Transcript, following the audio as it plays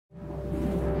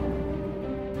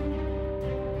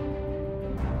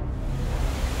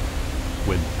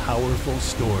powerful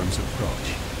storms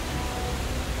approach,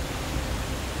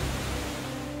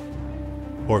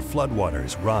 or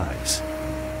floodwaters rise,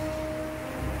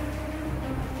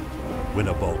 when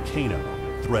a volcano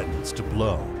threatens to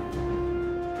blow,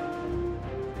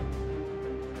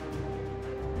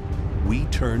 we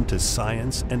turn to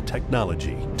science and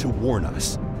technology to warn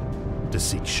us, to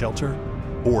seek shelter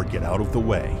or get out of the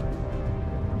way.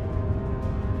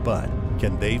 But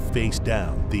can they face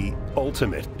down the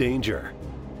ultimate danger?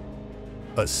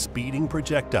 A speeding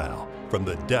projectile from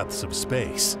the depths of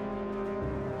space.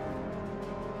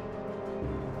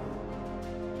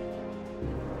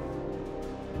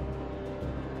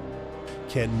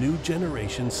 Can new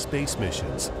generation space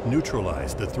missions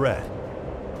neutralize the threat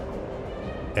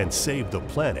and save the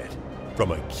planet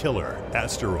from a killer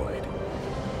asteroid?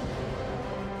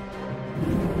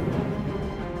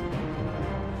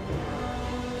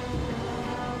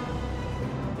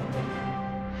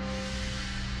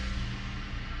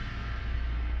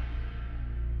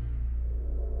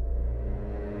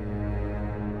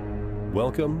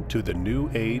 Welcome to the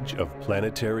new age of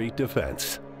planetary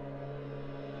defense.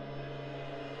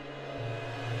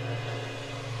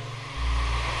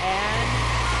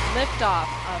 Liftoff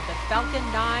of the Falcon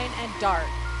 9 and DART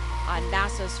on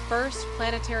NASA's first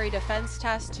planetary defense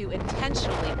test to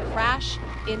intentionally crash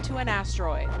into an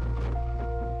asteroid.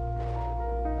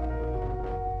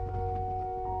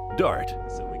 DART,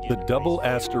 the Double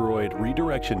Asteroid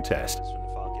Redirection Test,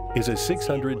 is a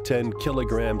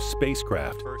 610-kilogram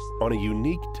spacecraft on a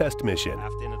unique test mission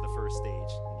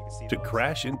to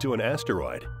crash into an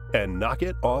asteroid and knock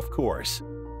it off course.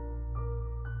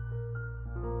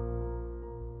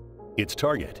 Its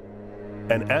target,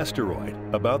 an asteroid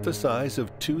about the size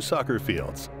of 2 soccer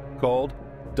fields, called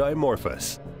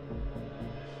Dimorphos.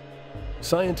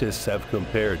 Scientists have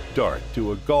compared DART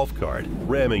to a golf cart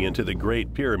ramming into the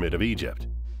Great Pyramid of Egypt.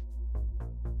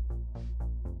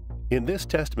 In this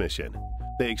test mission,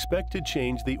 they expect to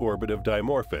change the orbit of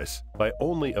Dimorphos by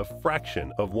only a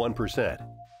fraction of 1%.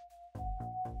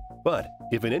 But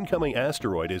if an incoming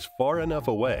asteroid is far enough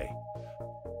away,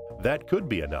 that could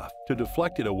be enough to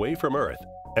deflect it away from Earth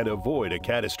and avoid a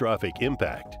catastrophic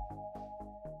impact.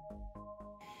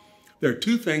 There are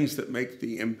 2 things that make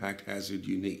the impact hazard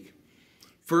unique.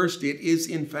 First, it is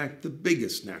in fact the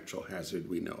biggest natural hazard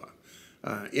we know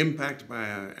of. Impact by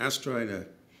an asteroid a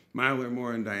mile or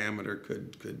more in diameter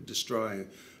could destroy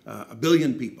 1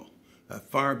 billion people,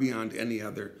 far beyond any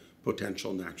other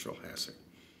potential natural hazard.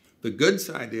 The good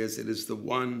side is it is the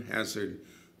one hazard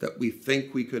that we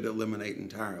think we could eliminate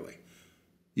entirely.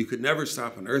 You could never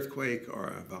stop an earthquake or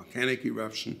a volcanic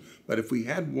eruption, but if we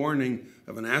had warning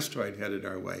of an asteroid headed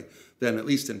our way, then at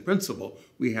least in principle,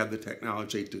 we have the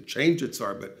technology to change its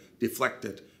orbit, deflect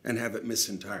it, and have it miss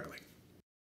entirely.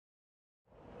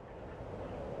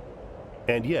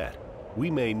 And yet, we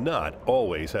may not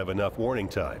always have enough warning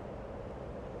time.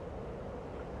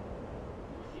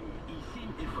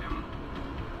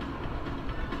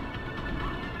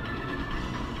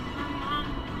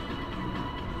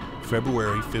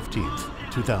 February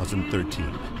 15th,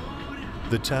 2013.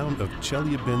 The town of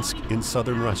Chelyabinsk in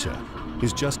southern Russia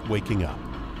is just waking up.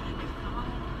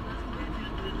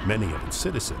 Many of its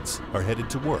citizens are headed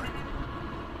to work.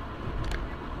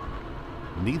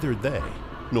 Neither they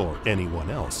nor anyone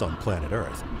else on planet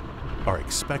Earth are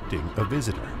expecting a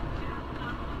visitor,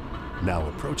 now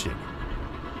approaching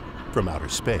from outer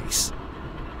space.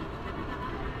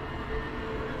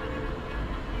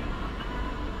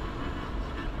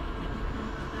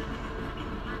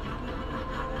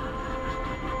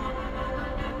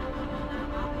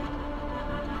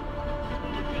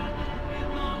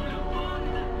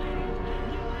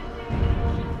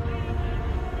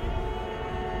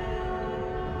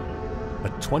 A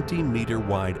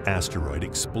 20-meter-wide asteroid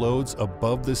explodes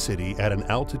above the city at an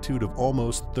altitude of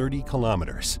almost 30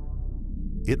 kilometers.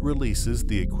 It releases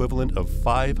the equivalent of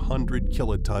 500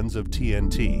 kilotons of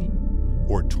TNT,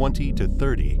 or 20 to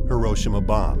 30 Hiroshima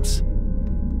bombs.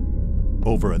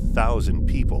 Over 1,000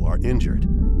 people are injured,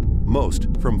 most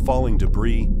from falling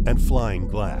debris and flying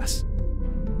glass.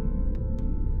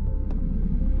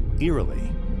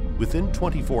 Eerily, within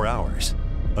 24 hours,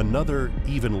 another,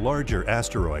 even larger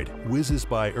asteroid whizzes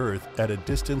by Earth at a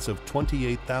distance of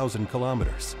 28,000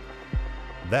 kilometers.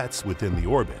 That's within the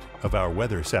orbit of our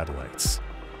weather satellites.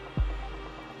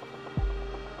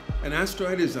 An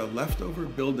asteroid is a leftover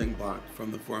building block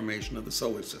from the formation of the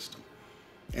solar system,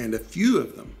 and a few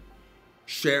of them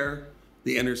share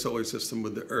the inner solar system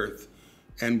with the Earth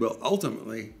and will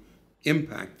ultimately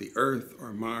impact the Earth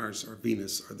or Mars or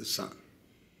Venus or the Sun.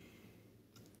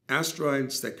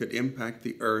 Asteroids that could impact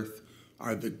the Earth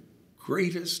are the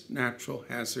greatest natural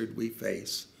hazard we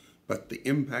face, but the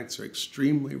impacts are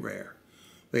extremely rare.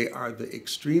 They are the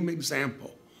extreme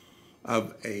example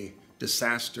of a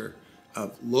disaster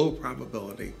of low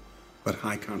probability but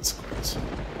high consequence.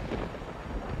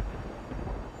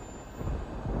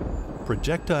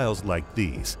 Projectiles like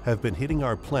these have been hitting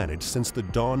our planet since the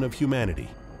dawn of humanity,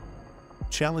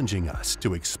 challenging us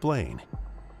to explain.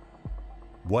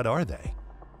 What are they?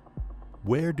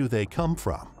 Where do they come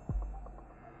from?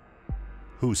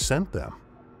 Who sent them?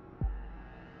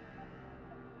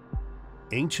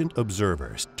 Ancient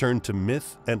observers turned to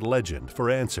myth and legend for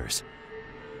answers,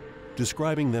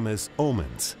 describing them as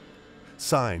omens,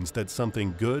 signs that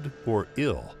something good or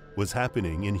ill was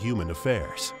happening in human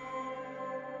affairs.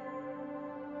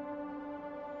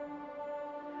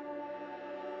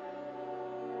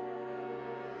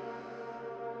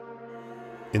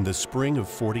 In the spring of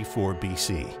 44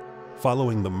 BC,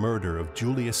 following the murder of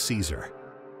Julius Caesar,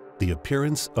 the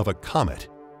appearance of a comet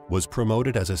was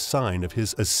promoted as a sign of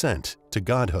his ascent to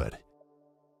godhood.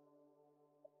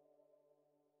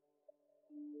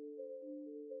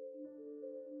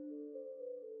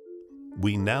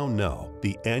 We now know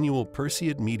the annual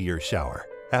Perseid meteor shower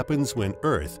happens when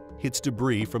Earth hits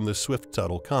debris from the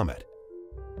Swift-Tuttle comet.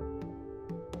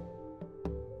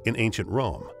 In ancient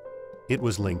Rome, it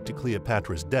was linked to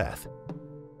Cleopatra's death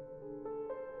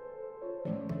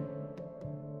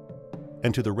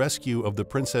and to the rescue of the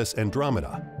princess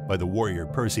Andromeda by the warrior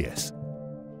Perseus.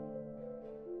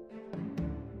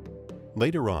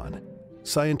 Later on,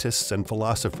 scientists and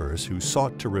philosophers who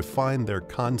sought to refine their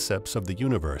concepts of the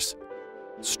universe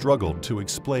struggled to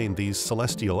explain these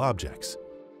celestial objects.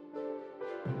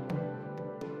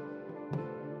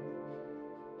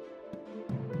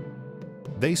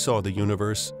 They saw the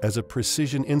universe as a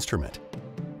precision instrument,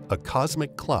 a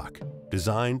cosmic clock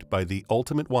designed by the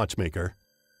ultimate watchmaker,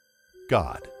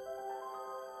 God.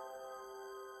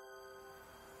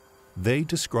 They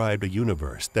described a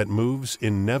universe that moves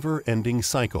in never-ending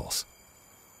cycles.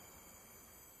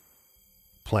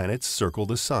 Planets circle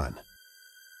the sun.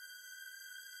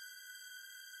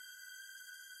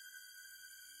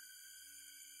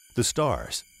 The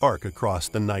stars arc across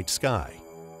the night sky.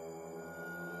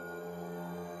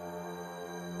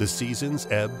 The seasons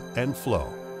ebb and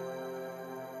flow,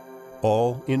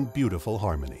 all in beautiful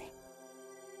harmony.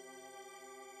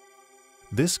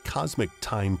 This cosmic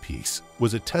timepiece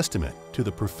was a testament to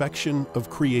the perfection of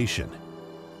creation.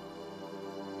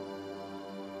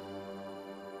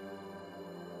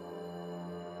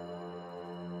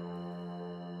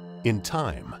 In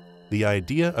time, the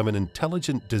idea of an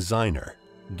intelligent designer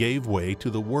gave way to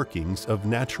the workings of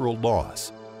natural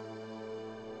laws.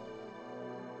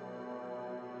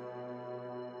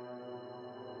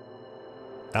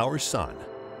 Our sun,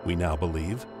 we now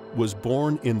believe, was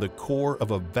born in the core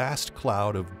of a vast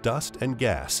cloud of dust and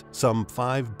gas some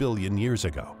 5 billion years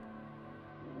ago.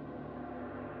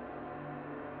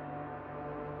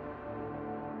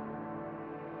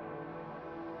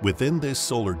 Within this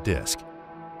solar disk,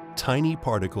 tiny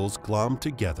particles glom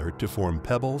together to form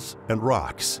pebbles and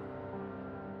rocks.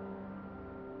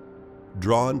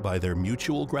 Drawn by their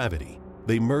mutual gravity,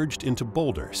 they merged into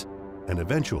boulders and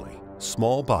eventually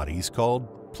small bodies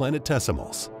called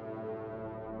planetesimals.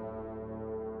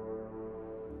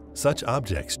 Such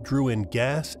objects drew in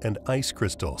gas and ice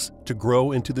crystals to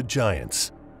grow into the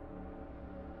giants: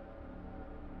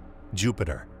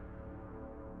 Jupiter,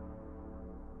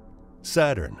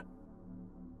 Saturn,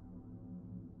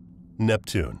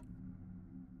 Neptune,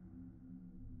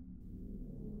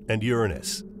 and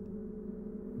Uranus.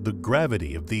 The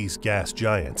gravity of these gas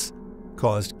giants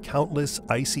caused countless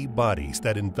icy bodies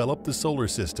that enveloped the solar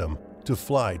system to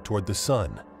fly toward the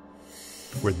sun,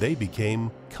 where they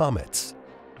became comets.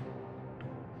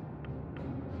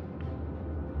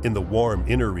 In the warm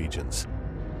inner regions,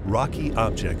 rocky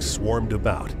objects swarmed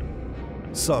about.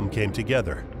 Some came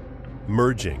together,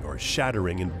 merging or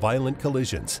shattering in violent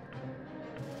collisions,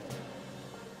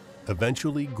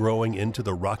 eventually growing into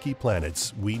the rocky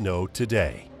planets we know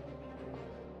today.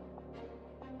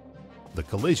 The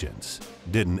collisions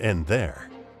didn't end there.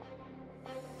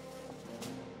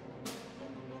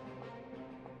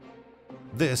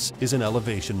 This is an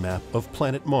elevation map of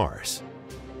planet Mars.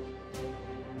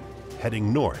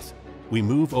 Heading north, we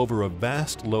move over a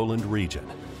vast lowland region,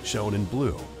 shown in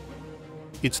blue.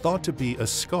 It's thought to be a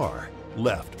scar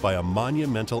left by a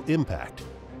monumental impact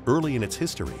early in its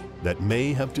history that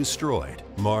may have destroyed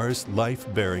Mars'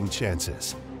 life-bearing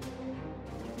chances.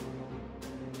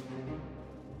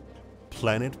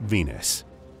 Planet Venus.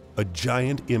 A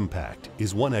giant impact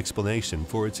is one explanation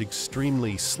for its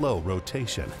extremely slow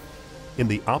rotation. in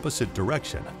the opposite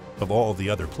direction of all the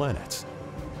other planets.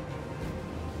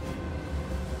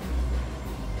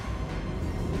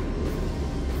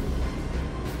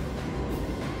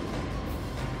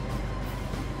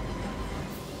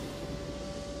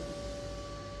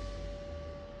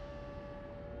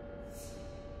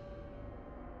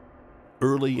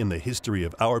 Early in the history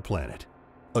of our planet,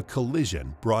 a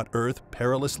collision brought Earth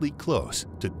perilously close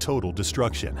to total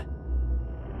destruction.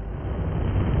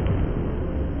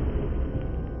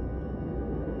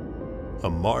 A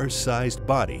Mars-sized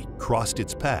body crossed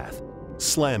its path,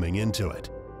 slamming into it.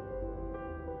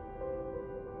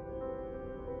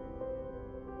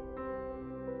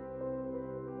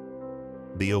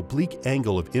 The oblique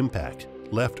angle of impact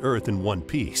left Earth in one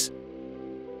piece.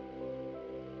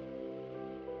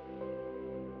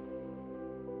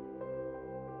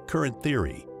 Current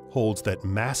theory holds that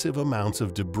massive amounts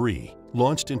of debris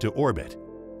launched into orbit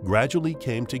gradually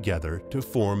came together to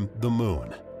form the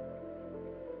Moon.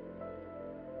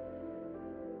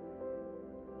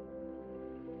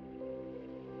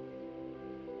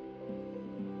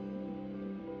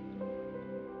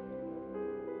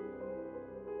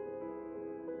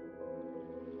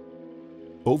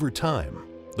 Over time,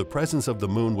 the presence of the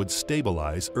Moon would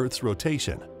stabilize Earth's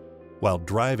rotation, while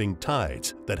driving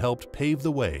tides that helped pave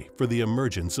the way for the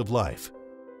emergence of life.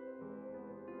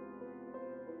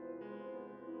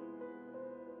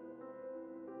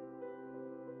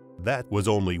 That was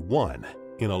only one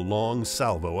in a long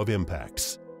salvo of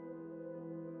impacts.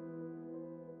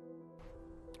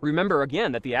 Remember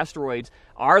again that the asteroids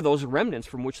are those remnants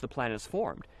from which the planets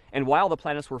formed. And while the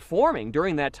planets were forming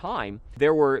during that time,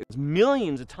 there were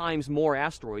millions of times more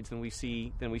asteroids than we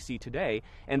see today,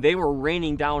 and they were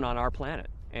raining down on our planet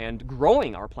and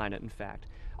growing our planet, in fact.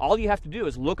 All you have to do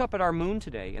is look up at our moon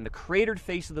today, and the cratered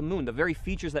face of the moon, the very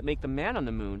features that make the man on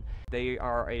the moon, they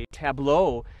are a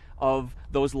tableau of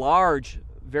those large,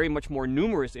 very much more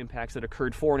numerous impacts that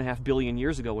occurred 4.5 billion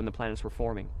years ago when the planets were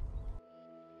forming.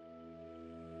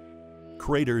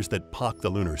 Craters that pock the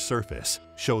lunar surface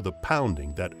show the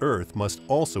pounding that Earth must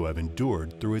also have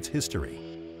endured through its history.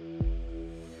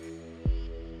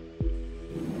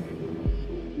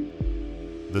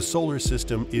 The solar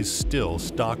system is still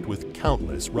stocked with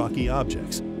countless rocky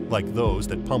objects, like those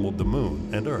that pummeled the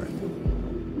Moon and Earth.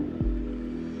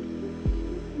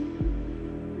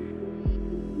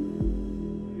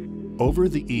 Over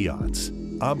the eons,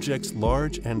 objects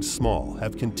large and small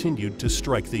have continued to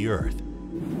strike the Earth.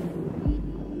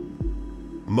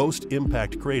 Most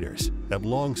impact craters have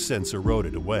long since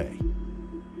eroded away.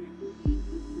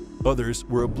 Others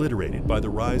were obliterated by the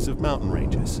rise of mountain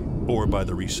ranges or by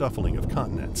the reshuffling of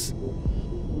continents.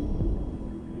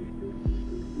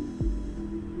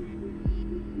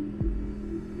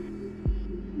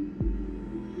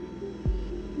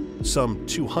 Some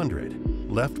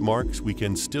 200 left marks we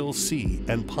can still see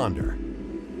and ponder.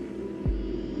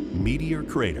 Meteor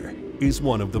Crater is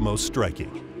one of the most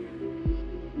striking.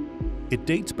 It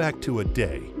dates back to a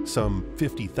day, some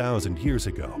 50,000 years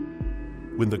ago,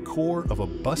 when the core of a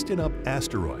busted-up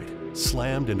asteroid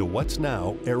slammed into what's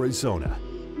now Arizona.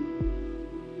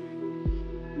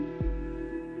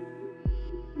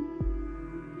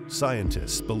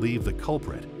 Scientists believe the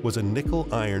culprit was a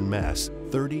nickel-iron mass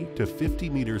 30 to 50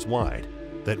 meters wide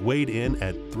that weighed in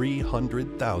at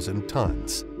 300,000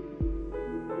 tons.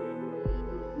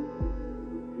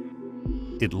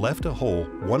 It left a hole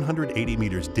 180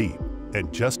 meters deep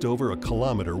and just over a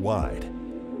kilometer wide.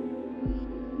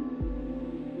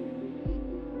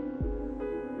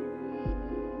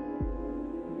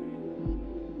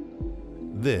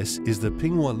 This is the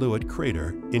Pingualuit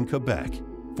crater in Quebec,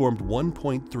 formed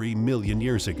 1.3 million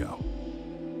years ago.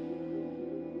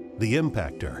 The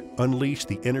impactor unleashed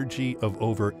the energy of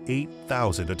over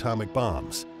 8,000 atomic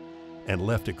bombs and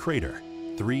left a crater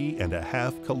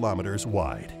 3.5 kilometers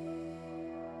wide.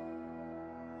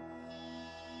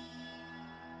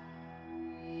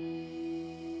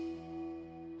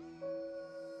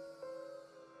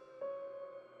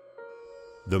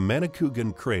 The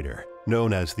Manicouagan crater,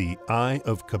 known as the Eye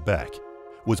of Quebec,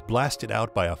 was blasted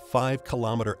out by a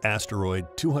 5-kilometer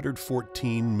asteroid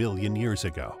 214 million years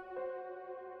ago.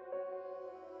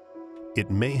 It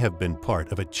may have been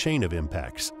part of a chain of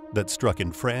impacts that struck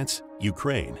in France,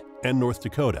 Ukraine, and North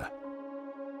Dakota.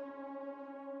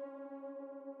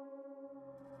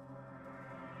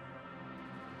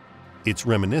 It's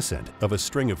reminiscent of a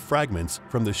string of fragments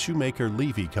from the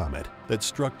Shoemaker-Levy comet that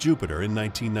struck Jupiter in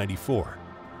 1994.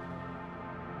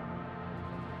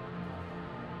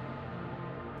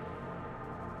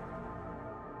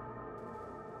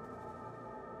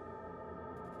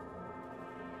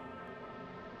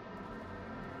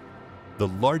 The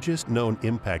largest known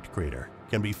impact crater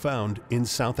can be found in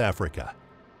South Africa.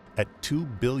 At 2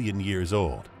 billion years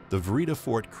old, the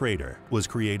Vredefort crater was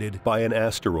created by an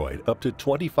asteroid up to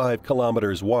 25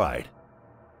 kilometers wide.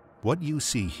 What you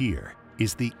see here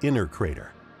is the inner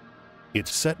crater.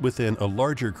 It's set within a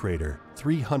larger crater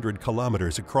 300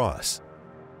 kilometers across.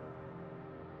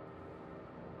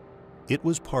 It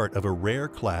was part of a rare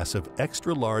class of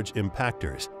extra-large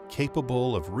impactors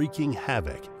capable of wreaking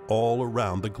havoc all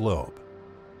around the globe.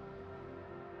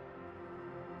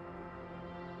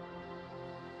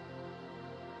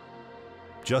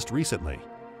 Just recently,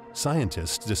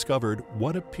 scientists discovered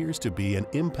what appears to be an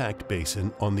impact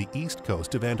basin on the east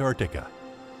coast of Antarctica.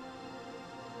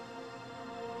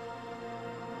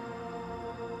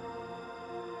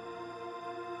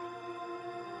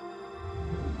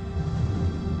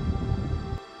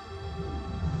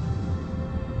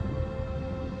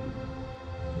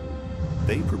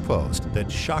 They proposed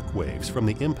that shock waves from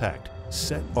the impact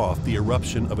set off the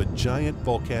eruption of a giant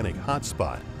volcanic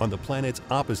hotspot on the planet's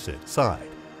opposite side.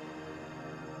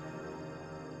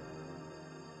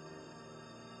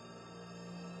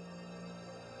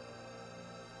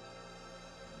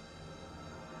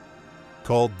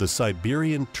 Called the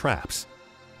Siberian Traps,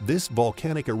 this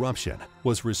volcanic eruption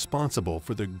was responsible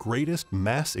for the greatest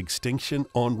mass extinction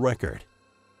on record.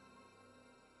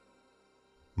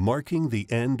 Marking the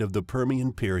end of the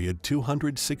Permian period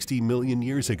 260 million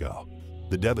years ago,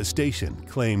 the devastation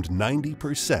claimed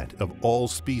 90% of all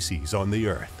species on the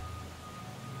Earth.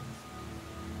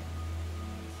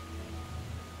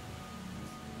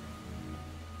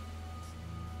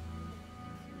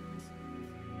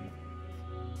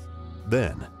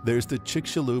 Then there's the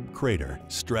Chicxulub crater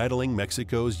straddling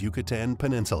Mexico's Yucatan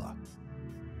Peninsula.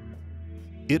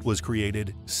 It was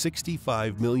created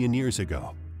 65 million years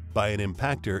ago by an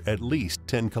impactor at least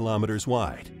 10 kilometers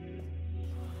wide.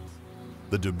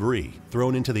 The debris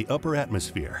thrown into the upper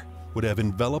atmosphere would have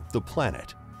enveloped the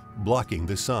planet, blocking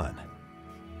the sun.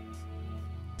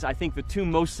 I think the two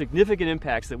most significant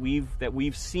impacts that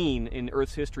we've seen in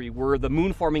Earth's history were the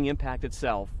moon-forming impact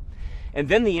itself, and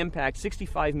then the impact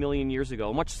 65 million years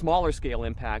ago, a much smaller scale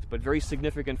impact, but very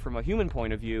significant from a human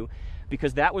point of view,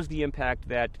 because that was the impact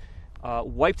that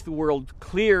wiped the world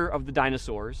clear of the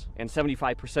dinosaurs and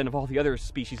 75% of all the other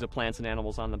species of plants and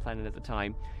animals on the planet at the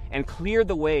time, and cleared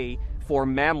the way for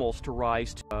mammals to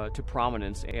rise to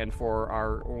prominence and for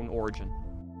our own origin.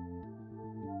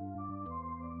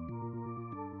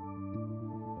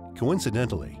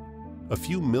 Coincidentally, a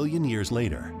few million years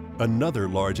later, another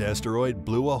large asteroid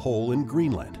blew a hole in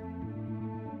Greenland.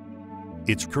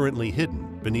 It's currently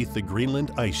hidden beneath the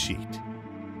Greenland ice sheet.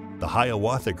 The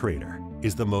Hiawatha crater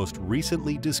is the most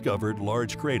recently discovered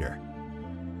large crater.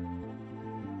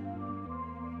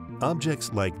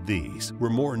 Objects like these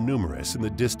were more numerous in the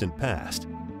distant past.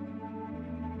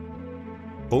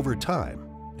 Over time,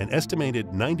 an estimated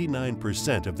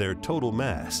 99% of their total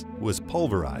mass was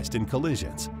pulverized in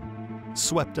collisions,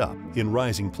 swept up in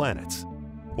rising planets,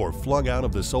 or flung out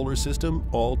of the solar system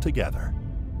altogether.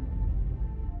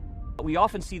 We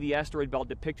often see the asteroid belt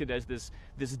depicted as this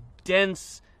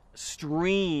dense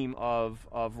stream of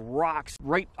rocks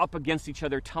right up against each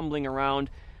other, tumbling around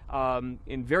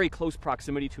in very close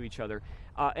proximity to each other.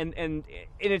 And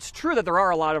it's true that there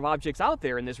are a lot of objects out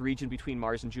there in this region between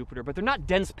Mars and Jupiter, but they're not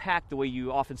dense packed the way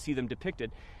you often see them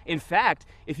depicted. In fact,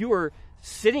 if you were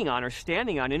sitting on or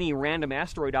standing on any random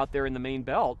asteroid out there in the main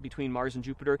belt between Mars and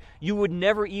Jupiter, you would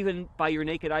never even by your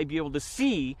naked eye be able to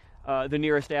see the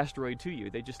nearest asteroid to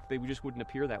you. They just wouldn't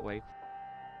appear that way.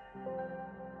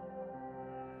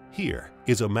 Here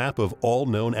is a map of all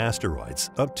known asteroids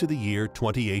up to the year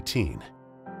 2018.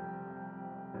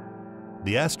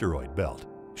 The asteroid belt,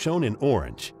 shown in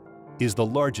orange, is the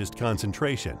largest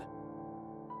concentration.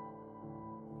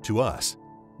 To us,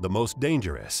 the most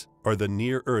dangerous are the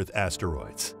near-Earth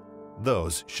asteroids,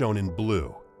 those shown in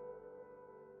blue.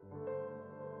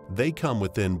 They come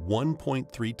within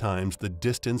 1.3 times the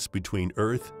distance between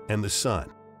Earth and the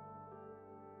Sun.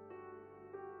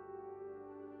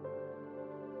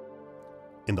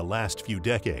 In the last few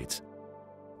decades,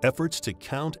 efforts to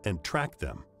count and track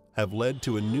them have led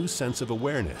to a new sense of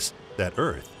awareness that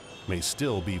Earth may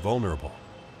still be vulnerable.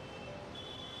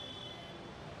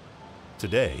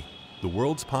 Today, the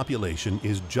world's population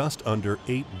is just under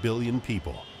 8 billion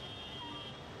people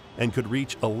and could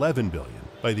reach 11 billion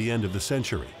by the end of the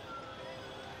century.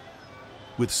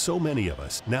 With so many of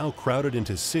us now crowded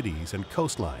into cities and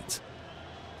coastlines,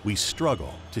 we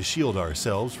struggle to shield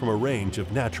ourselves from a range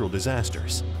of natural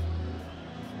disasters.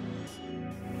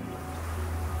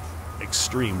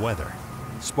 Extreme weather,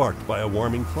 sparked by a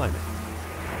warming climate.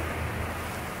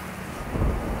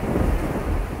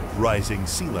 rising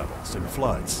sea levels and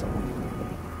floods,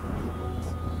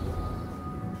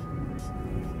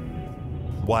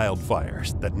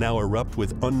 wildfires that now erupt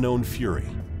with unknown fury,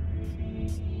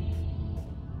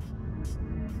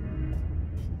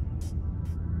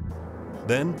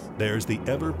 then there's the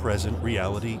ever-present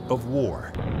reality of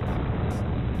war,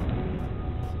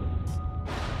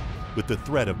 with the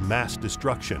threat of mass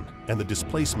destruction and the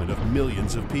displacement of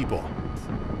millions of people.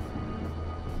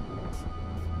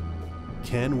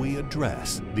 Can we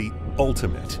address the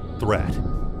ultimate threat?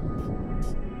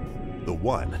 The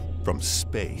one from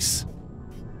space.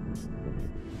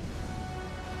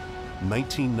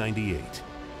 1998,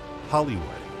 Hollywood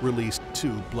released 2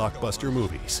 blockbuster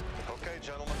movies.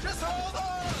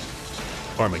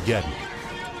 Armageddon.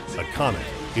 A comet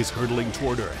is hurtling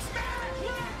toward Earth.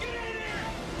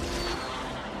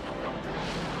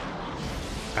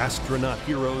 Astronaut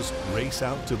heroes race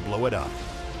out to blow it up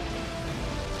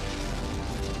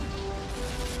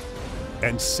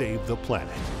and save the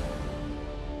planet.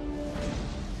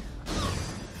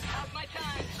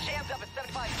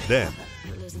 Then,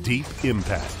 Deep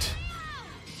Impact.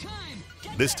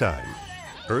 This time,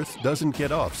 Earth doesn't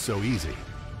get off so easy.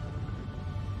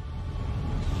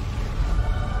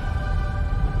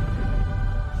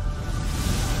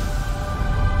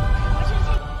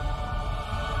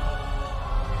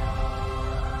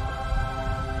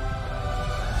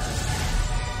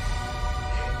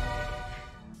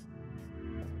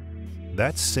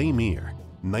 That same year,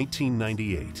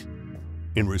 1998,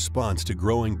 in response to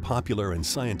growing popular and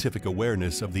scientific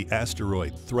awareness of the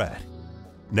asteroid threat,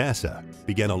 NASA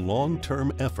began a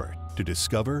long-term effort to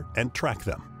discover and track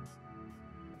them.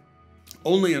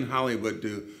 Only in Hollywood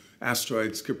do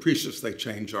asteroids capriciously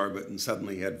change orbit and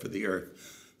suddenly head for the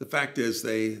Earth. The fact is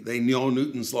they know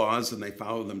Newton's laws and they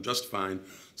follow them just fine.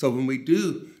 So when we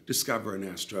do discover an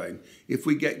asteroid, if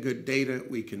we get good data,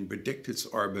 we can predict its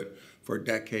orbit for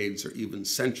decades or even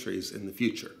centuries in the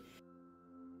future.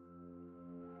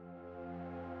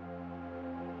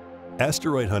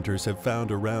 Asteroid hunters have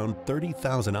found around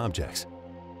 30,000 objects,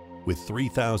 with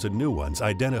 3,000 new ones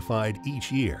identified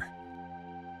each year.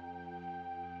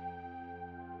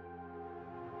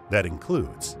 That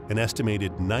includes an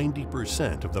estimated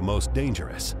 90% of the most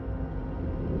dangerous,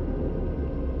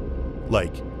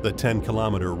 like the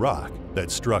 10-kilometer rock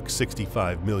that struck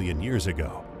 65 million years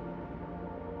ago.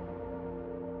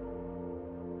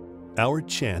 Our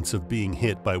chance of being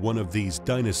hit by one of these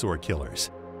dinosaur killers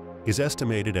is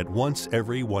estimated at once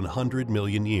every 100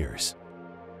 million years.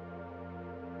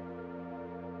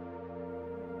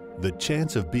 The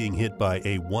chance of being hit by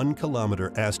a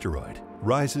 1-kilometer asteroid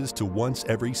rises to once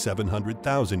every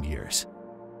 700,000 years.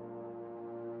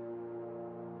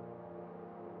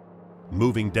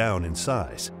 Moving down in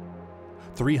size,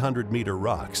 300-meter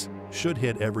rocks should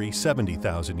hit every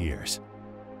 70,000 years,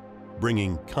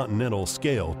 bringing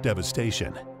continental-scale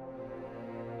devastation.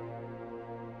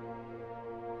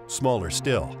 Smaller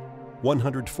still,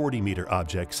 140-meter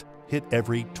objects hit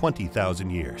every 20,000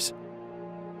 years.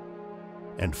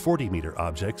 And 40-meter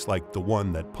objects like the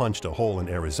one that punched a hole in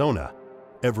Arizona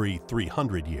every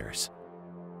 300 years.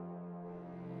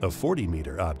 A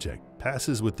 40-meter object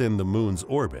passes within the Moon's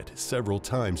orbit several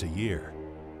times a year.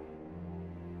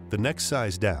 The next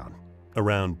size down,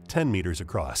 around 10 meters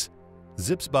across,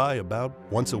 zips by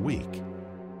about once a week.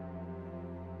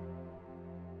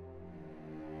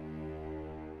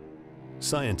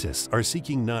 Scientists are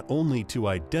seeking not only to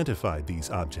identify these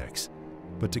objects,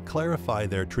 but to clarify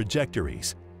their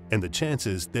trajectories and the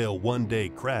chances they'll one day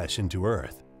crash into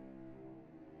Earth.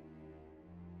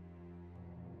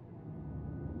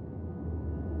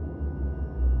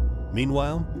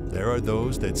 Meanwhile, there are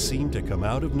those that seem to come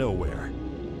out of nowhere,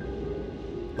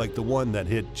 like the one that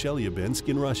hit Chelyabinsk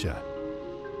in Russia.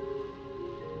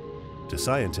 To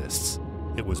scientists,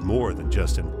 it was more than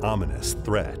just an ominous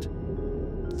threat.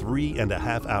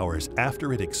 3.5 hours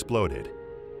after it exploded,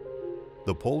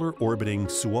 the polar orbiting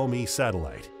Suomi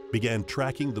satellite began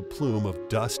tracking the plume of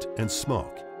dust and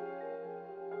smoke.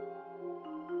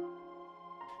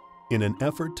 In an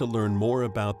effort to learn more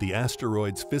about the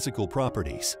asteroid's physical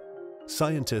properties,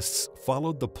 scientists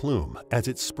followed the plume as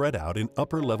it spread out in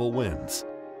upper-level winds,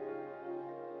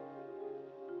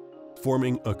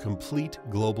 forming a complete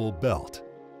global belt.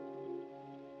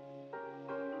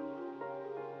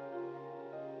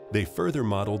 They further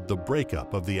modeled the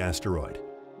breakup of the asteroid,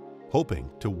 hoping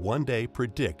to one day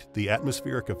predict the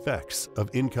atmospheric effects of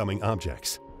incoming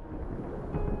objects.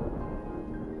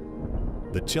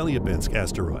 The Chelyabinsk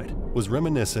asteroid was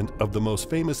reminiscent of the most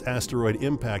famous asteroid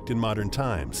impact in modern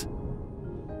times.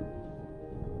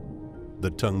 The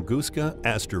Tunguska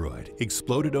asteroid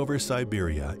exploded over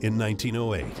Siberia in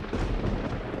 1908,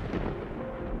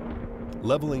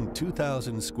 leveling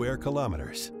 2,000 square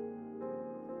kilometers,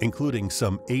 including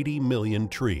some 80 million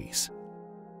trees.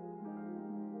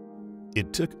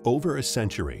 It took over a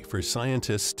century for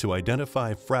scientists to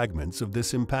identify fragments of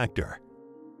this impactor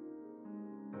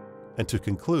and to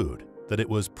conclude that it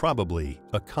was probably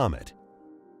a comet.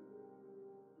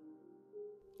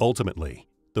 Ultimately,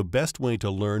 the best way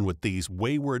to learn what these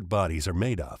wayward bodies are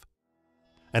made of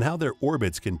and how their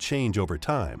orbits can change over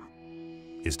time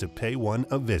is to pay one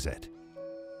a visit.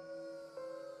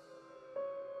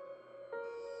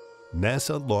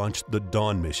 NASA launched the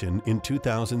Dawn mission in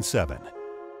 2007.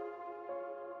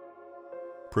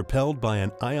 Propelled by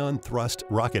an ion thrust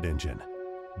rocket engine,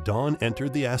 Dawn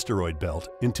entered the asteroid belt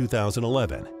in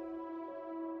 2011.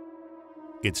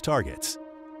 Its targets: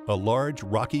 a large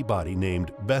rocky body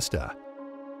named Vesta,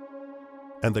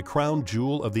 and the crown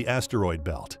jewel of the asteroid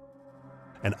belt,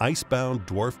 an ice-bound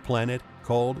dwarf planet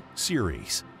called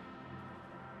Ceres.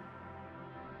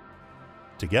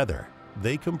 Together,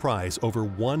 they comprise over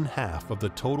 1/2 of the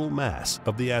total mass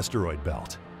of the asteroid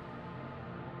belt.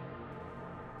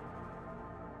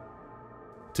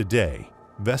 Today,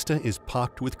 Vesta is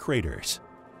pocked with craters,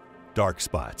 dark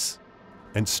spots,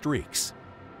 and streaks,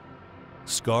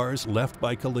 scars left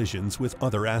by collisions with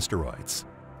other asteroids.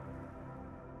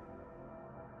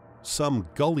 Some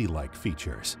gully-like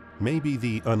features may be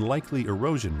the unlikely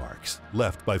erosion marks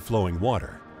left by flowing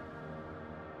water.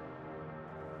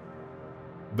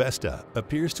 Vesta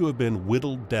appears to have been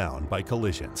whittled down by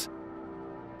collisions.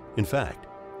 In fact,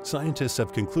 scientists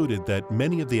have concluded that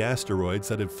many of the asteroids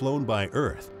that had flown by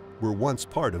Earth were once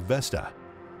part of Vesta.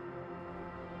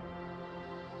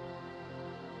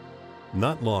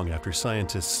 Not long after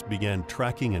scientists began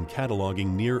tracking and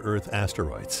cataloging near-Earth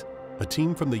asteroids, a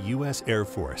team from the U.S. Air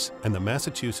Force and the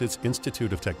Massachusetts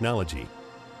Institute of Technology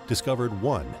discovered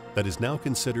one that is now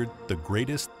considered the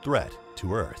greatest threat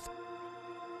to Earth.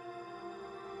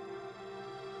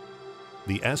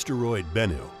 The asteroid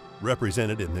Bennu,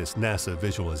 represented in this NASA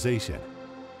visualization,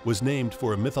 was named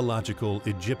for a mythological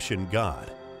Egyptian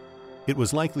god. It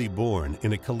was likely born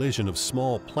in a collision of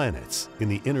small planets in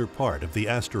the inner part of the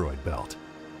asteroid belt.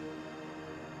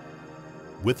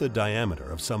 With a diameter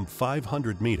of some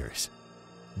 500 meters,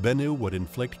 Bennu would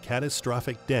inflict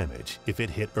catastrophic damage if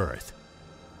it hit Earth.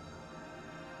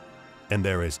 And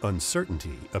there is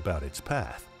uncertainty about its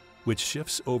path, which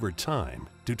shifts over time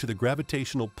due to the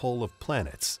gravitational pull of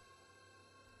planets,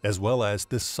 as well as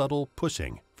the subtle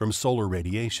pushing from solar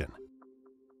radiation.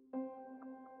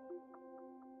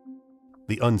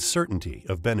 The uncertainty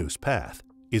of Bennu's path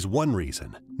is one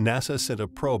reason NASA sent a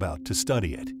probe out to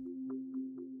study it.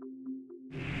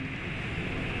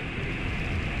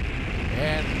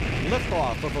 And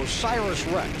liftoff of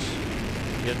OSIRIS-REx,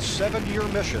 its 7-year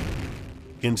mission.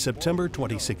 In September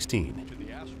 2016,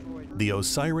 the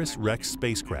OSIRIS-REx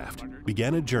spacecraft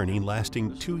began a journey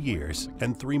lasting 2 years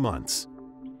and 3 months,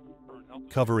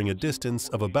 covering a distance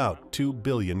of about 2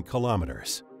 billion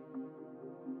kilometers.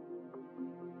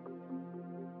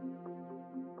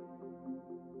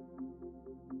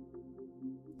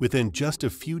 Within just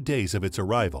a few days of its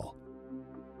arrival,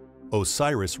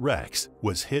 OSIRIS-REx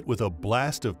was hit with a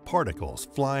blast of particles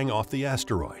flying off the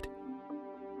asteroid.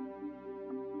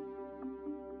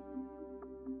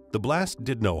 The blast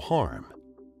did no harm,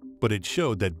 but it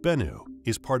showed that Bennu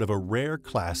is part of a rare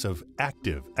class of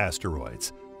active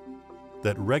asteroids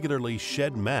that regularly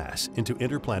shed mass into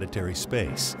interplanetary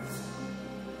space.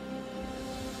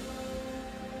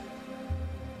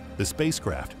 The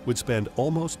spacecraft would spend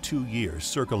almost 2 years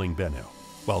circling Bennu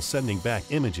while sending back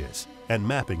images and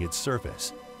mapping its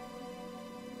surface.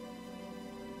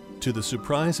 To the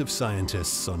surprise of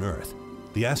scientists on Earth,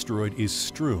 the asteroid is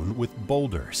strewn with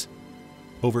boulders.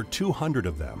 Over 200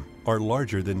 of them are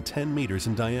larger than 10 meters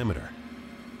in diameter.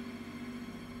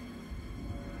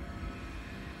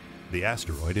 The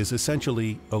asteroid is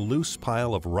essentially a loose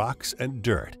pile of rocks and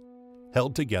dirt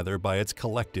held together by its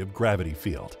collective gravity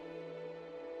field.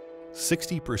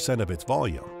 60% of its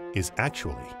volume is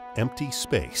actually empty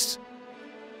space.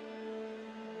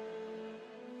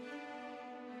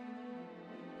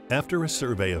 After a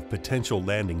survey of potential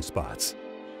landing spots,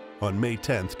 on May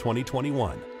 10,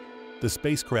 2021, the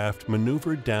spacecraft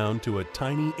maneuvered down to a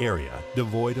tiny area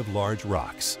devoid of large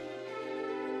rocks.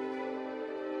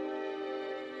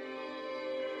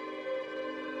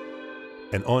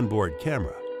 An onboard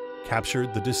camera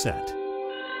captured the descent.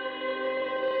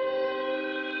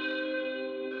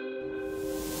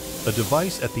 A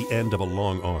device at the end of a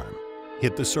long arm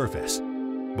hit the surface,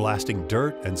 blasting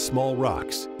dirt and small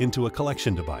rocks into a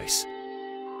collection device.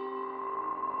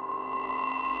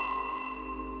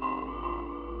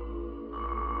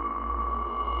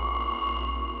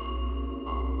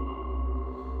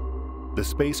 the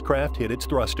spacecraft hit its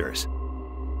thrusters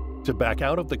to back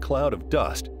out of the cloud of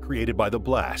dust created by the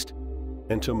blast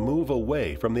and to move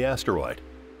away from the asteroid.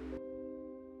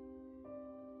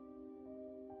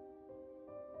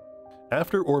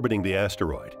 After orbiting the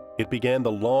asteroid, it began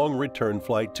the long return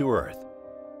flight to Earth.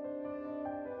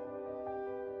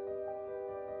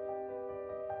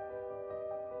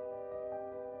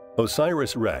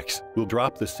 OSIRIS-REx will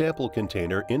drop the sample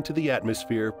container into the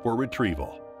atmosphere for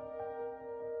retrieval.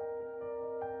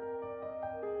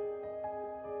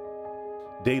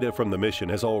 Data from the mission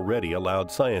has already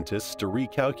allowed scientists to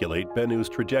recalculate Bennu's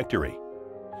trajectory.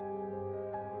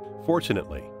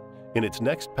 Fortunately, in its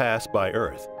next pass by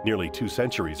Earth, nearly 2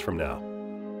 centuries from now,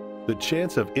 the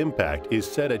chance of impact is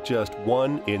set at just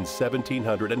 1 in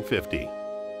 1,750.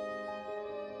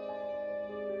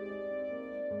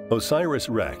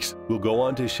 OSIRIS-REx will go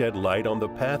on to shed light on the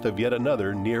path of yet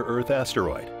another near-Earth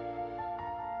asteroid.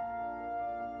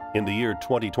 In the year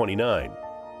 2029,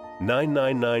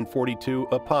 99942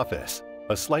 Apophis,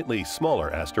 a slightly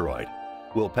smaller asteroid,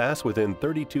 will pass within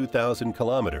 32,000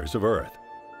 kilometers of Earth.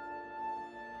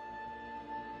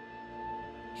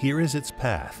 Here is its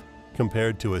path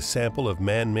compared to a sample of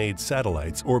man-made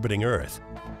satellites orbiting Earth.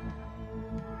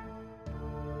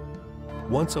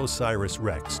 Once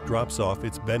OSIRIS-REx drops off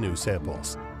its Bennu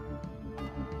samples,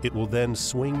 it will then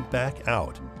swing back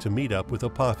out to meet up with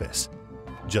Apophis,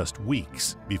 just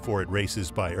weeks before it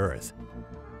races by Earth.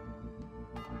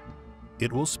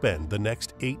 It will spend the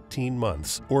next 18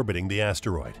 months orbiting the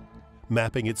asteroid,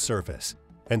 mapping its surface,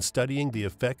 and studying the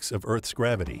effects of Earth's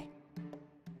gravity.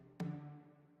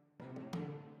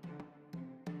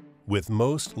 With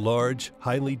most large,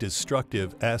 highly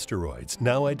destructive asteroids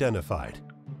now identified,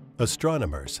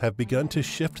 astronomers have begun to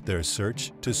shift their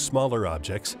search to smaller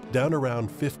objects down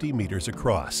around 50 meters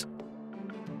across.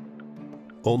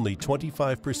 Only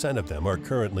 25% of them are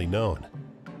currently known.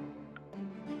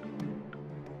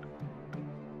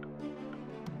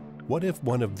 What if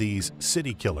one of these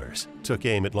city killers took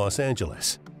aim at Los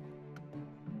Angeles?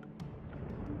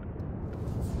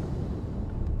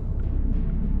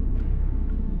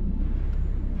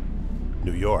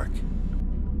 New York,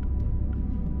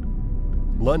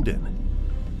 London,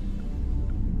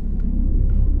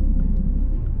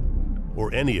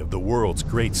 or any of the world's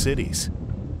great cities?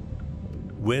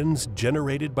 Winds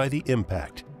generated by the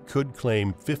impact could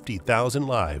claim 50,000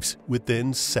 lives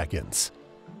within seconds.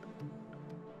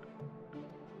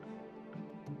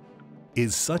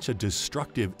 Is such a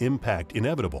destructive impact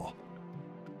inevitable?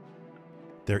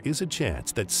 There is a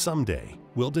chance that someday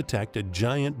we'll detect a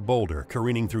giant boulder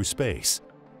careening through space,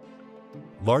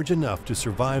 large enough to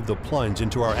survive the plunge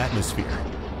into our atmosphere.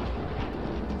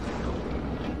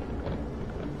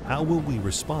 How will we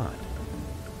respond?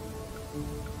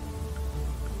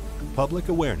 Public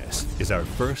awareness is our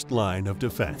first line of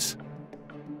defense.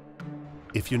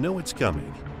 If you know it's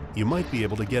coming, you might be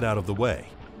able to get out of the way.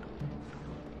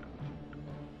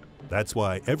 That's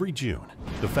why every June,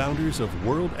 the founders of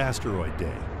World Asteroid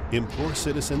Day implore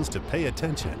citizens to pay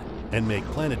attention and make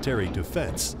planetary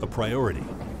defense a priority.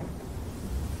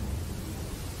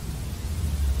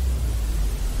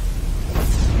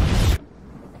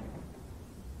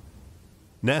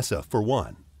 NASA, for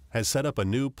one, has set up a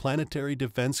new Planetary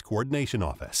Defense Coordination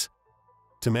Office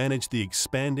to manage the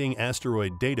expanding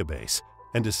asteroid database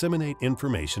and disseminate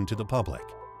information to the public.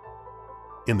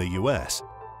 In the U.S.,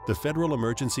 the Federal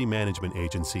Emergency Management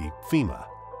Agency, FEMA,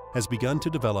 has begun to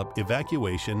develop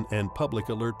evacuation and public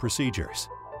alert procedures.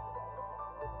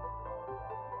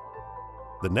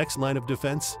 The next line of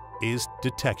defense is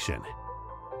detection.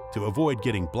 To avoid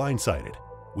getting blindsided,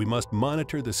 we must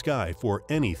monitor the sky for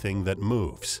anything that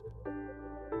moves.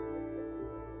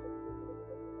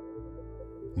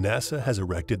 NASA has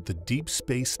erected the Deep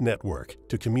Space Network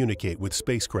to communicate with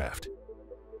spacecraft.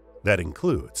 That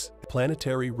includes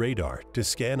planetary radar to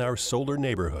scan our solar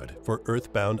neighborhood for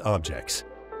Earth-bound objects.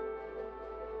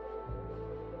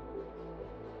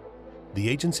 The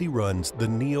agency runs the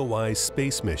NEOWISE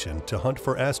space mission to hunt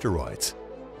for asteroids,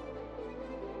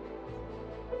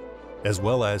 as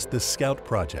well as the SCOUT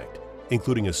project,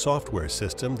 including a software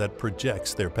system that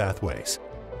projects their pathways.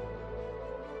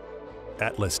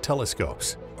 Atlas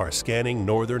telescopes are scanning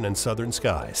northern and southern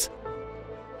skies.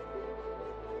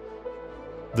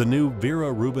 The new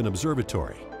Vera Rubin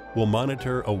Observatory will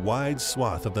monitor a wide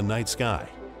swath of the night sky,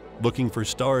 looking for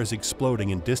stars exploding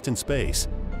in distant space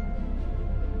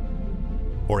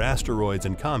or asteroids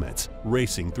and comets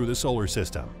racing through the solar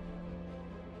system.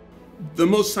 The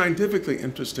most scientifically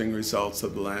interesting results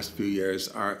of the last few years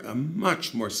are a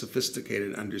much more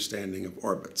sophisticated understanding of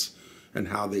orbits and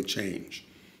how they change.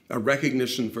 a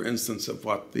recognition, for instance, of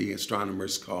what the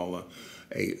astronomers call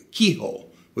a keyhole,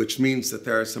 which means that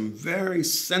there are some very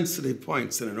sensitive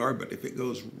points in an orbit. If it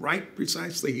goes right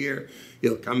precisely here,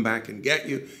 it'll come back and get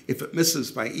you. If it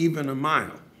misses by even a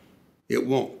mile, it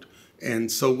won't.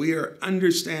 And so we are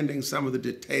understanding some of the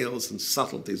details and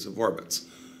subtleties of orbits.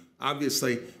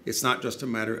 Obviously, it's not just a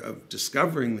matter of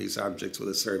discovering these objects with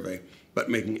a survey, but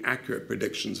making accurate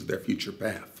predictions of their future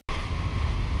path.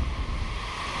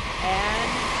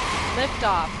 And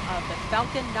liftoff of the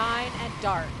Falcon 9 and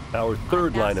DART. Our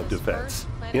third line of NASA's defense: first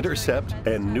planetary intercept defense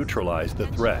and test neutralize the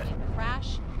to threat. intentionally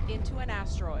crash into an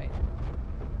asteroid.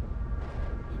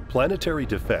 Planetary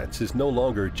defense is no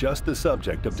longer just the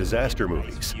subject of disaster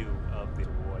movies.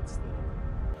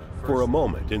 For a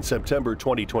moment in September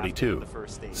 2022,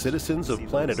 citizens of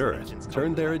planet Earth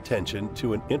turned their attention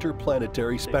to an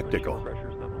interplanetary spectacle.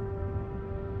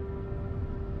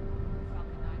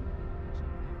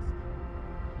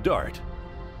 DART,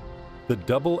 the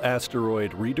double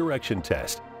asteroid redirection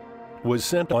test, was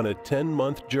sent on a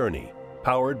 10-month journey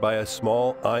powered by a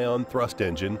small ion thrust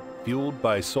engine fueled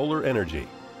by solar energy.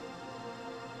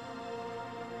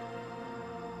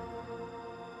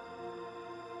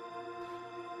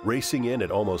 Racing in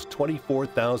at almost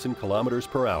 24,000 kilometers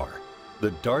per hour, the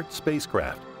DART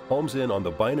spacecraft homes in on the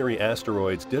binary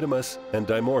asteroids Didymos and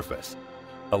Dimorphos,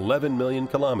 11 million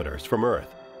kilometers from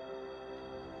Earth.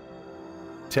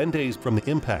 10 days from the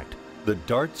impact, the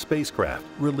DART spacecraft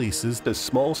releases the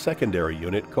small secondary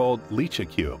unit called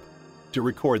LiCHA to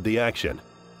record the action.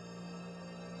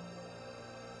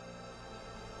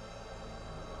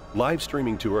 Live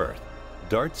streaming to Earth,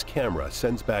 DART's camera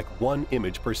sends back 1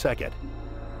 image per second.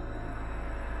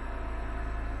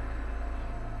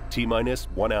 T-minus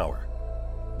 1 hour.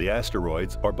 The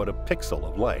asteroids are but a pixel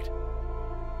of light.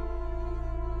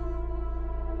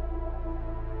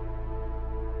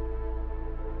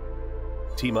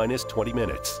 T-minus 20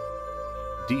 minutes.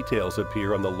 Details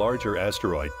appear on the larger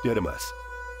asteroid Didymos.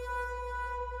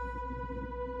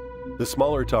 The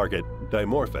smaller target,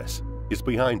 Dimorphos, is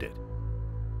behind it.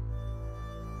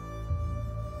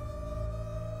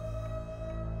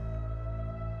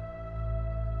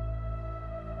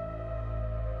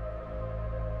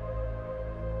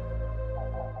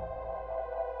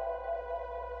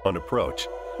 On approach,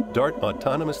 DART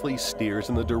autonomously steers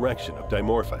in the direction of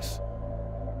Dimorphos.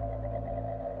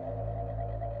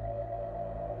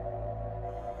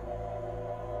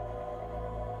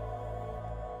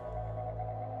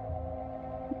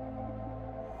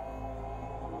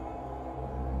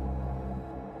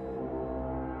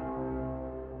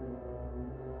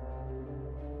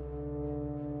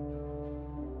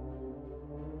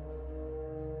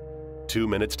 Two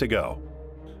minutes to go.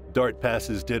 DART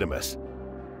passes Didymos.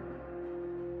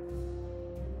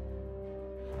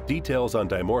 Details on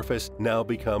Dimorphos now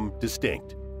become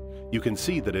distinct. You can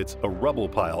see that it's a rubble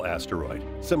pile asteroid,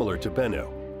 similar to Bennu.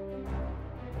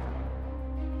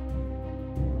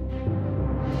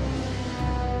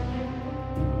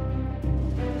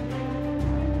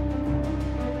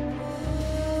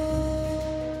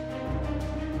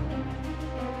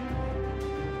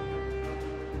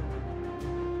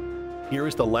 Here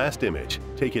is the last image,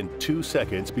 taken 2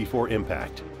 seconds before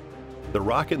impact. The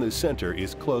rock in the center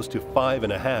is close to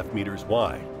 5.5 meters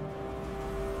wide.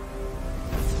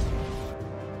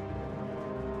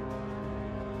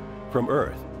 From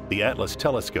Earth, the Atlas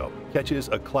telescope catches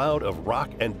a cloud of rock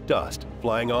and dust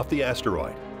flying off the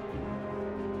asteroid.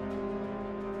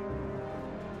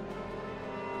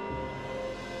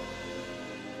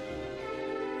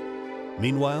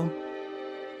 Meanwhile,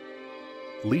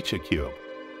 LiCHA,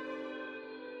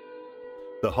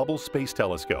 the Hubble Space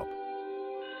Telescope,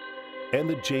 and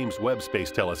the James Webb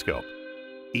Space Telescope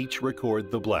each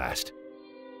record the blast.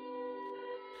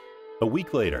 A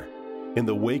week later, in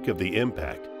the wake of the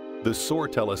impact, the SOAR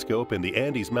telescope in the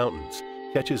Andes Mountains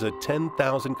catches a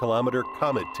 10,000-kilometer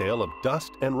comet tail of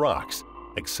dust and rocks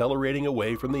accelerating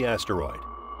away from the asteroid.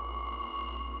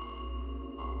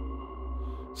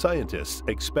 Scientists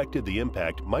expected the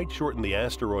impact might shorten the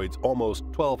asteroid's almost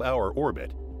 12-hour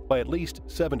orbit by at least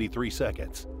 73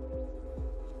 seconds.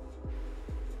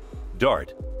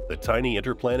 DART, the tiny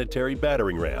interplanetary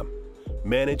battering ram,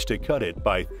 managed to cut it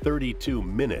by 32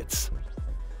 minutes.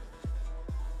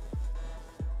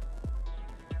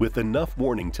 With enough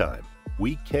warning time,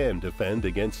 we can defend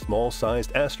against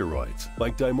small-sized asteroids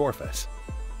like Dimorphos.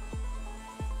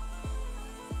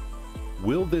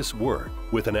 Will this work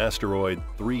with an asteroid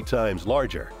 3 times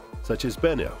larger, such as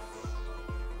Bennu?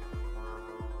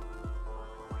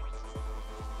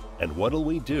 And what'll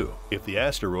we do if the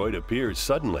asteroid appears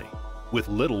suddenly, with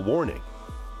little warning?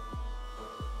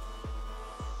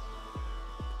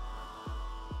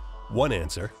 One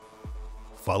answer: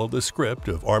 follow the script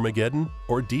of Armageddon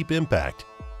or Deep Impact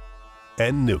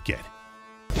and nuke it.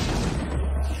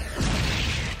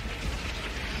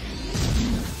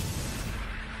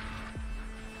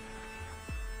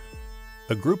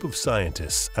 A group of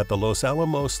scientists at the Los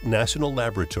Alamos National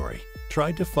Laboratory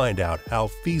tried to find out how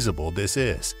feasible this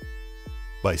is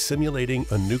by simulating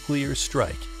a nuclear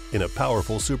strike in a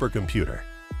powerful supercomputer.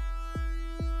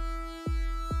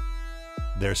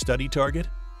 Their study target?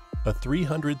 A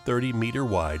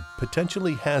 330-meter-wide,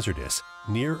 potentially hazardous,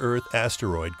 near-Earth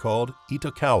asteroid called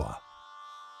Itokawa.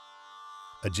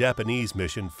 A Japanese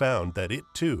mission found that it,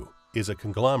 too, is a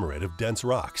conglomerate of dense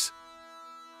rocks.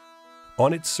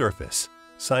 On its surface,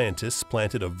 scientists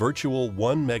planted a virtual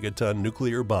 1-megaton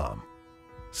nuclear bomb,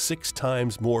 6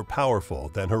 times more powerful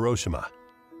than Hiroshima.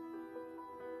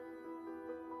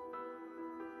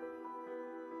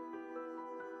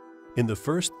 In the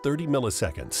first 30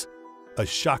 milliseconds, a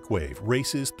shockwave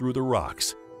races through the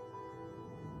rocks.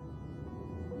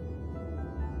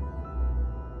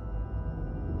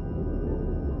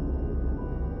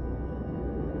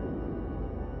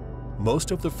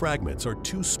 Most of the fragments are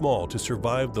too small to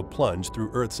survive the plunge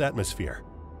through Earth's atmosphere.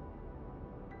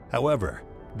 However,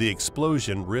 the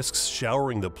explosion risks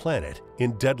showering the planet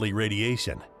in deadly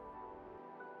radiation.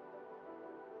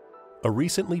 A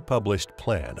recently published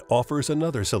plan offers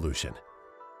another solution.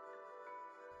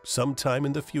 Sometime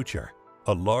in the future,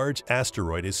 a large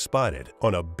asteroid is spotted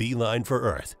on a beeline for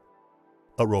Earth.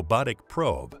 A robotic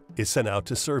probe is sent out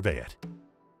to survey it.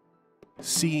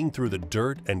 Seeing through the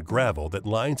dirt and gravel that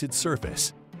lines its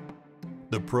surface,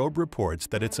 the probe reports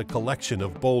that it's a collection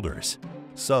of boulders,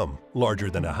 some larger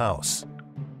than a house.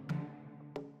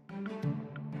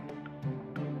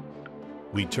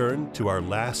 We turn to our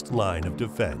last line of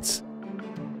defense.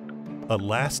 A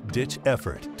last-ditch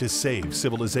effort to save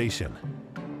civilization.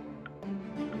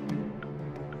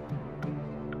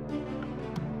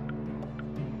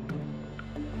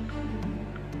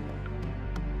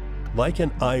 Like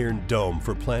an iron dome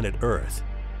for planet Earth,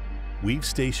 we've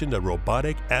stationed a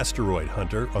robotic asteroid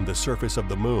hunter on the surface of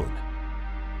the Moon.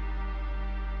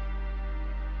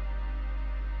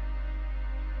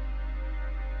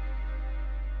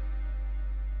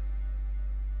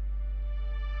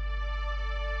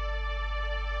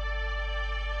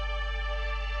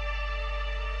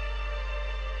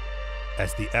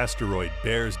 As the asteroid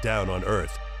bears down on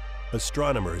Earth,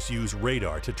 astronomers use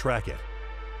radar to track it.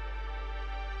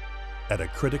 At a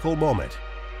critical moment,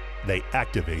 they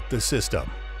activate the system.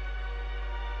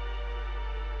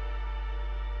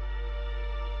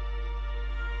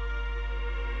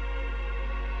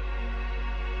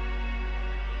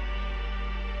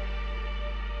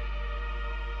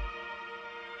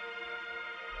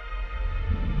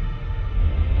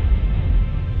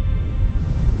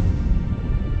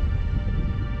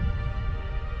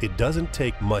 It doesn't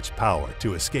take much power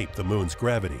to escape the Moon's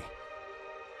gravity.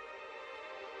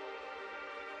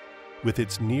 With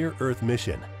its near-Earth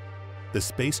mission, the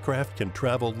spacecraft can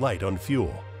travel light on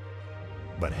fuel,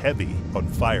 but heavy on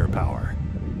firepower.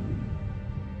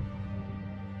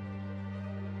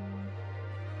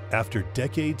 After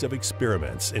decades of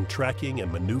experiments in tracking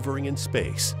and maneuvering in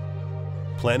space,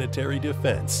 planetary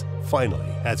defense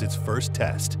finally has its first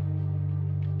test.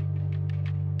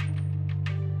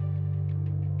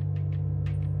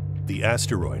 The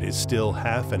asteroid is still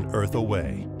half an Earth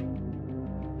away.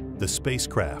 The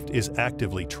spacecraft is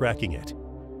actively tracking it,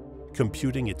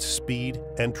 computing its speed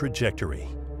and trajectory.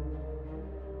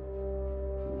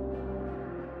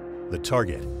 The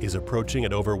target is approaching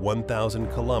at over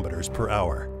 1,000 kilometers per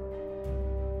hour.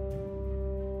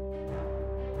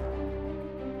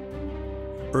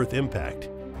 Earth impact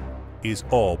is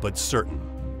all but certain.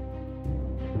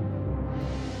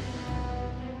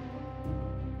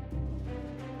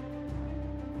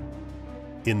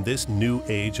 In this new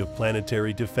age of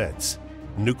planetary defense,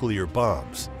 nuclear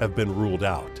bombs have been ruled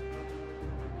out.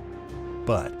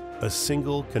 But a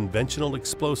single conventional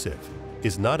explosive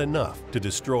is not enough to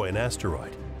destroy an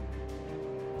asteroid.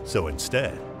 So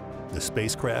instead, the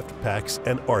spacecraft packs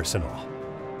an arsenal.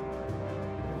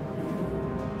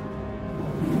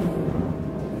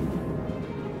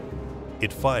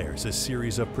 It fires a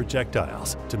series of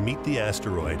projectiles to meet the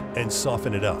asteroid and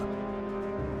soften it up.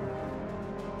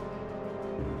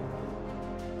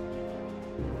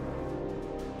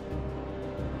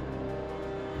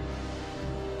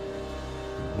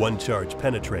 One charge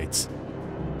penetrates,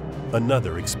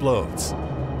 another explodes.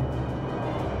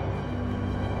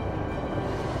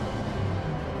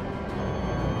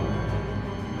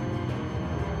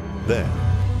 Then,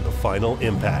 the final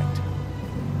impact.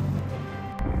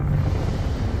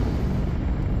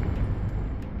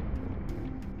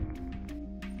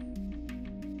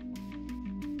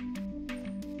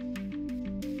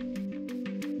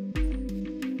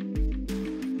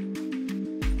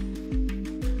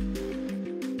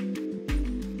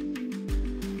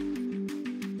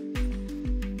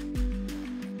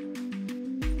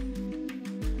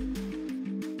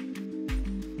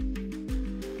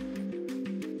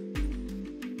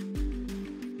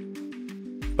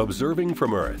 Observing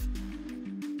from Earth,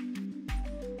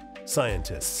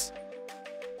 scientists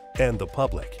and the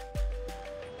public,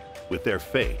 with their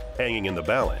fate hanging in the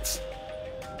balance,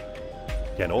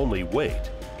 can only wait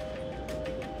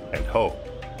and hope.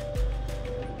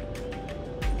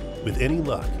 With any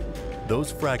luck,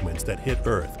 those fragments that hit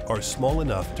Earth are small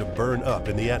enough to burn up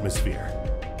in the atmosphere.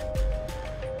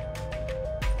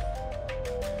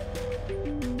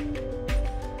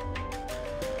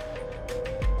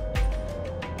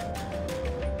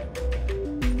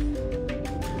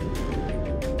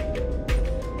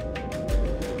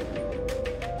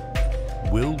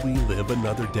 Will we live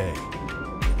another day?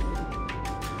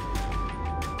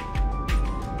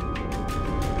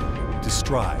 To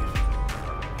strive,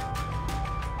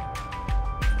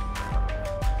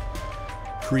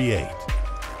 create,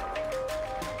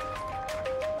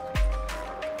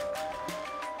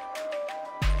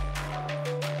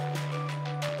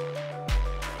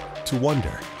 to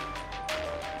wonder,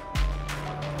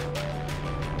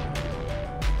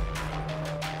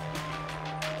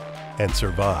 and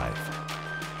survive.